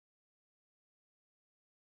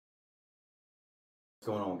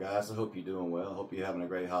What's going on, guys? I hope you're doing well. I hope you're having a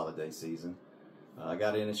great holiday season. I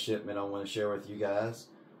got in a shipment I want to share with you guys.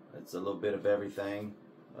 It's a little bit of everything.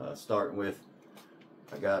 Starting with,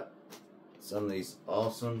 I got some of these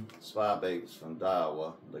awesome spy baits from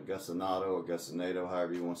Daiwa, the Gustnado or Gustnado,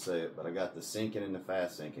 however you want to say it. But I got the sinking and the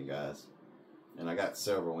fast sinking, guys. And I got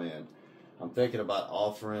several in. I'm thinking about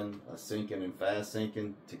offering a sinking and fast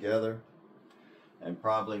sinking together, and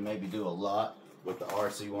probably maybe do a lot with the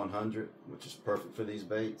RC100, which is perfect for these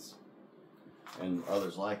baits, and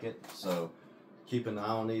others like it. So keep an eye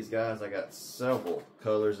on these guys. I got several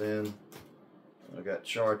colors in. I got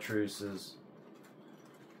chartreuses,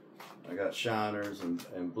 I got shiners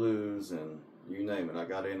and blues, and you name it. I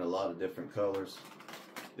got in a lot of different colors.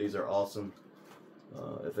 These are awesome.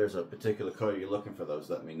 If there's a particular color you're looking for, those,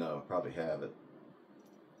 let me know. I probably have it.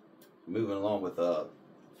 Moving along with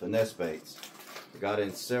finesse baits. I got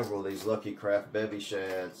in several of these Lucky Craft bevy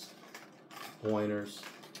shads, pointers,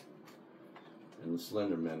 and the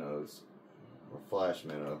slender minnows, or flash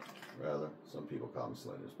minnow rather. Some people call them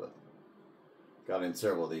slenders, but got in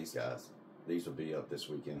several of these guys. These will be up this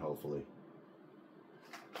weekend, hopefully.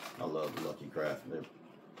 I love Lucky Craft.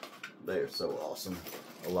 They are so awesome.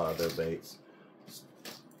 A lot of their baits.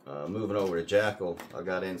 Moving over to Jackal, I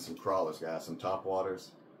got in some crawlers, guys, some top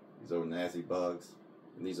waters. These are nasty bugs.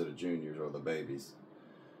 And these are the juniors, or the babies,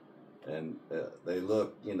 and they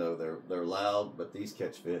look, you know, they're loud, but these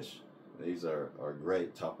catch fish. These are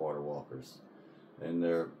great topwater walkers, and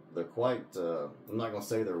they're quite. I'm not gonna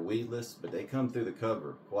say they're weedless, but they come through the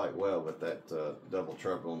cover quite well with that double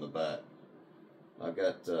treble on the back. I've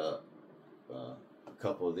got a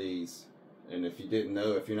couple of these, and if you didn't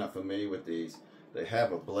know, if you're not familiar with these, they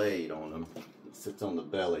have a blade on them. It sits on the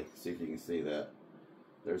belly. See if you can see that.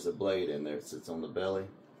 There's a blade in there that sits on the belly.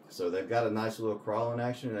 So they've got a nice little crawling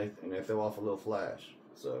action, and they throw off a little flash.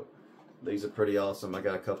 So these are pretty awesome. I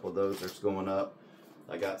got a couple of those that's going up.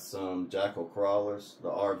 I got some Jackal crawlers,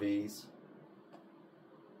 the RVs.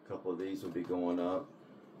 A couple of these will be going up.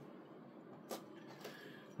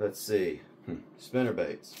 Let's see. Spinner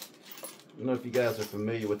baits. I don't know if you guys are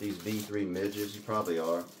familiar with these V3 midges. You probably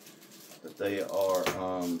are. But they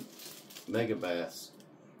are mega bass.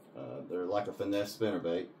 They're like a finesse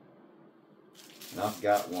spinnerbait, and I've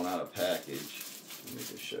got one out of package. Let me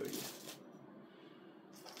just show you.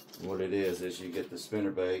 What it is you get the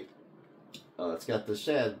spinnerbait. It's got the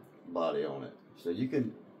shad body on it, so you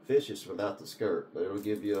can fish this without the skirt, but it'll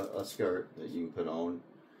give you a skirt that you can put on.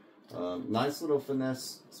 Nice little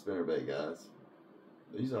finesse spinnerbait, guys.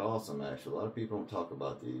 These are awesome, actually. A lot of people don't talk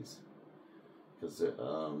about these because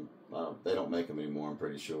they don't make them anymore, I'm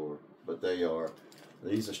pretty sure, but they are.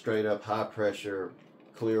 These are straight up high pressure,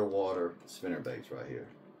 clear water spinner baits right here.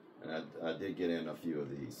 And I did get in a few of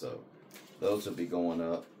these, so those will be going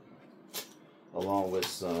up. Along with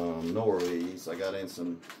some Norwees. I got in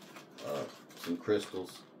some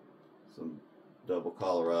crystals, some double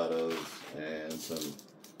Colorados, and some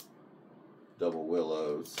double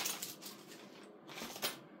willows.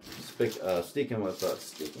 Sticking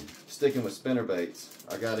with spinner baits.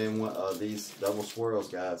 I got in one of these double swirls,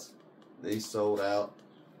 guys. These sold out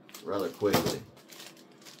rather quickly.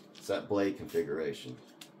 It's that blade configuration.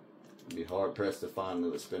 You'd be hard pressed to find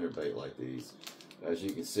another spinner bait like these. As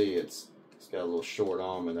you can see, it's got a little short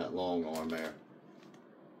arm and that long arm there.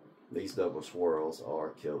 These double swirls are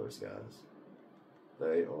killers, guys.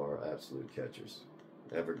 They are absolute catchers.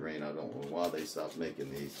 Evergreen, I don't know why they stopped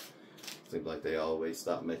making these. Seems like they always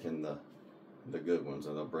stop making the good ones,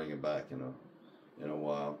 and they'll bring it back in a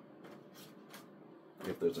while.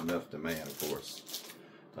 If there's enough demand, of course.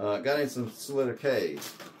 Got in some slither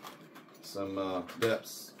K's, some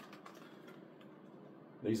depths.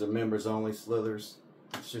 These are members only slithers.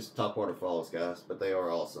 It's just topwater frogs, guys, but they are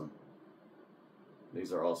awesome.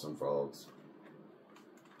 These are awesome frogs.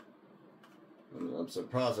 I'm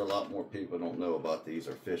surprised a lot more people don't know about these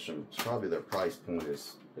or fish them. Probably their price point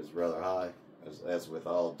is rather high, as with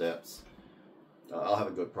all depths. I'll have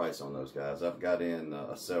a good price on those guys. I've got in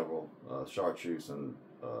several chartreuse and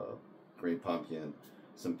green pumpkin,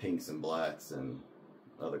 some pinks and blacks, and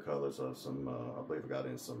other colors of some. I believe I got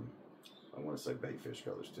in some. I want to say baitfish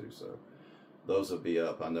colors too. So those will be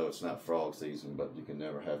up. I know it's not frog season, but you can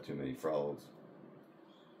never have too many frogs.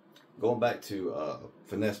 Going back to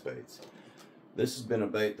finesse baits. This has been a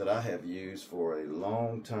bait that I have used for a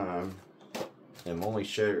long time, and only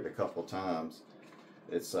shared it a couple times.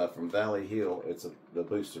 It's from Valley Hill. It's the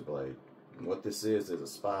booster blade. And what this is a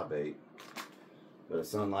spy bait, but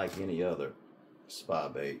it's unlike any other spy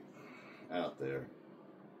bait out there.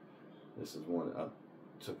 This is one I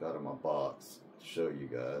took out of my box to show you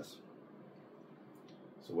guys.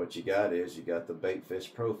 So what you got is you got the bait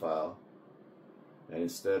fish profile, and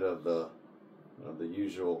instead of the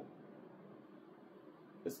usual,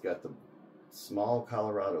 it's got the small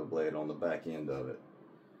Colorado blade on the back end of it.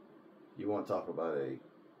 You want to talk about a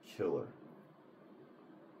killer.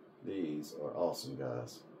 These are awesome,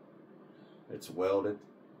 guys. It's welded,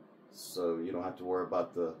 so you don't have to worry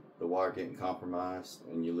about the wire getting compromised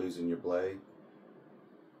and you losing your blade.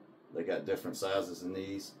 They got different sizes in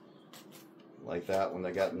these, like that one.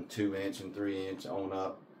 They got them 2-inch and 3-inch on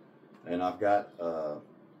up, and I've got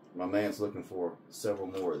my man's looking for several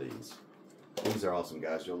more of these. These are awesome,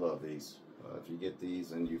 guys. You'll love these. If you get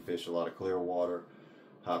these and you fish a lot of clear water,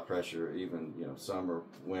 high pressure, even summer,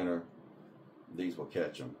 winter, these will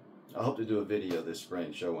catch them. I hope to do a video this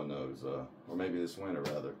spring showing those, or maybe this winter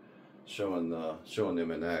rather, showing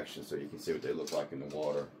them in action so you can see what they look like in the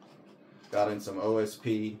water. Got in some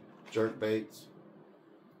OSP jerk baits,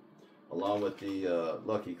 along with the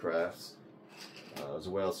Lucky Crafts, as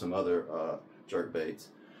well as some other jerk baits.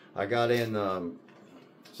 I got in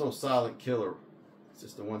some Silent Killer. It's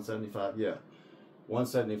just the 175, yeah,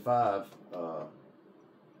 175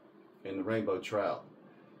 in the rainbow trout.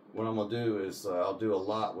 What I'm gonna do is I'll do a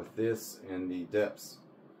lot with this in the depths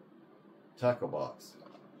tackle box.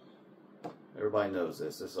 Everybody knows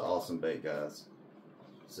this. This is an awesome bait, guys.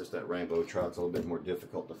 It's just that rainbow trout's a little bit more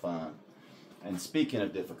difficult to find. And speaking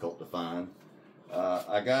of difficult to find,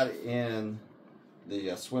 I got in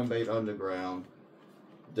the Swim Bait Underground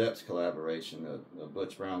depths collaboration, the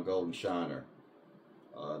Butch Brown Golden Shiner.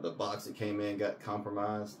 The box that came in got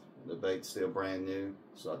compromised. The bait's still brand new,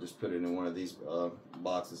 so I just put it in one of these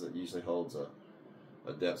boxes that usually holds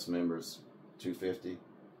a depths members 250.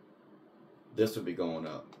 This will be going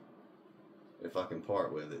up if I can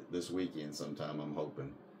part with it this weekend sometime, I'm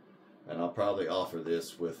hoping. And I'll probably offer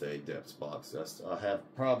this with a depths box. I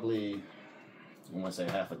have probably, I want to say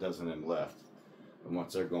half a dozen of them left, and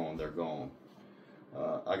once they're gone, they're gone.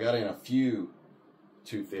 I got in a few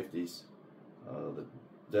 250s, the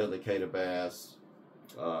Deadly Cata Bass.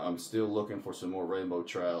 I'm still looking for some more rainbow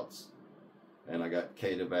trouts, and I got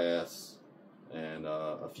Cata Bass and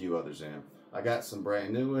a few others in. I got some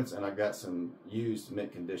brand new ones, and I got some used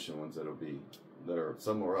mint condition ones that are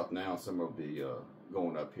some are up now, some will be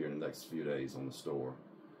going up here in the next few days on the store.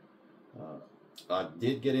 I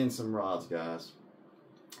did get in some rods, guys.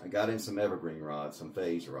 I got in some evergreen rods, some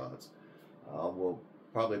phase rods. I will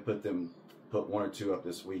probably put 1 or 2 up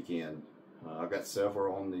this weekend. I've got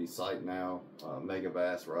several on the site now, Mega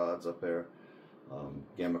Bass rods up there,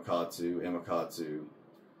 Gamakatsu, Emakatsu.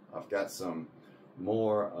 I've got some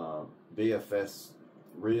more BFS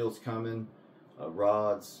reels coming,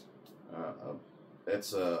 rods.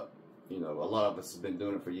 It's a lot of us have been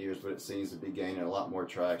doing it for years, but it seems to be gaining a lot more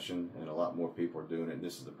traction, and a lot more people are doing it. And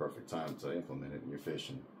this is the perfect time to implement it in your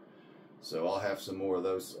fishing. So I'll have some more of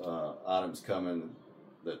those items coming.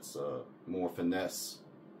 That's more finesse.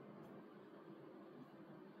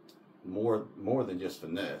 More than just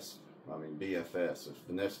finesse. I mean, BFS,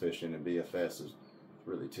 finesse fishing and BFS is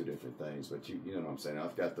really two different things, but you know what I'm saying.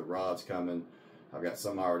 I've got the rods coming. I've got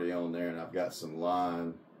some already on there, and I've got some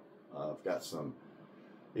line. I've got some,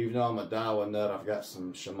 even though I'm a Daiwa nut, I've got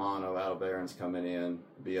some Shimano out of bearings coming in,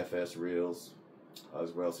 BFS reels,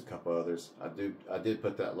 as well as a couple others. I did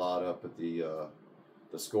put that lot up at the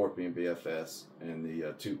Scorpion BFS and the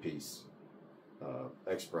 2-piece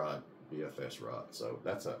X-Bride BFS rod. So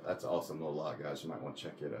that's an awesome little lot, guys. You might want to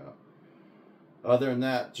check it out. Other than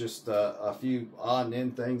that, just a few odd and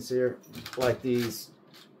end things here, like these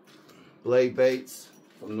blade baits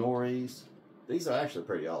from Norries. These are actually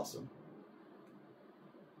pretty awesome.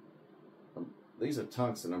 These are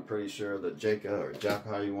tungsten, I'm pretty sure. The Jaka, or Jaka,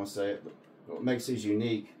 how you want to say it. But what makes these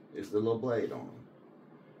unique is the little blade on them.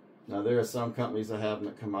 Now, there are some companies that have them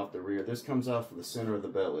that come off the rear. This comes off of the center of the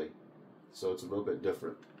belly, so it's a little bit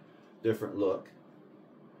different look.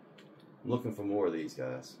 I'm looking for more of these,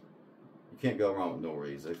 guys. You can't go wrong with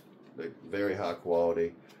Norries. They're very high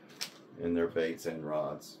quality in their baits and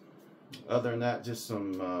rods. Other than that, just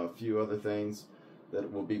some few other things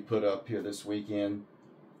that will be put up here this weekend.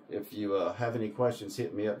 If you have any questions,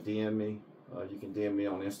 hit me up, DM me. You can DM me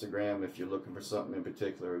on Instagram if you're looking for something in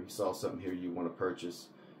particular. If you saw something here you want to purchase,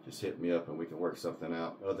 just hit me up and we can work something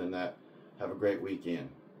out. Other than that, have a great weekend.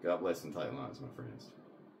 God bless and tight lines, my friends.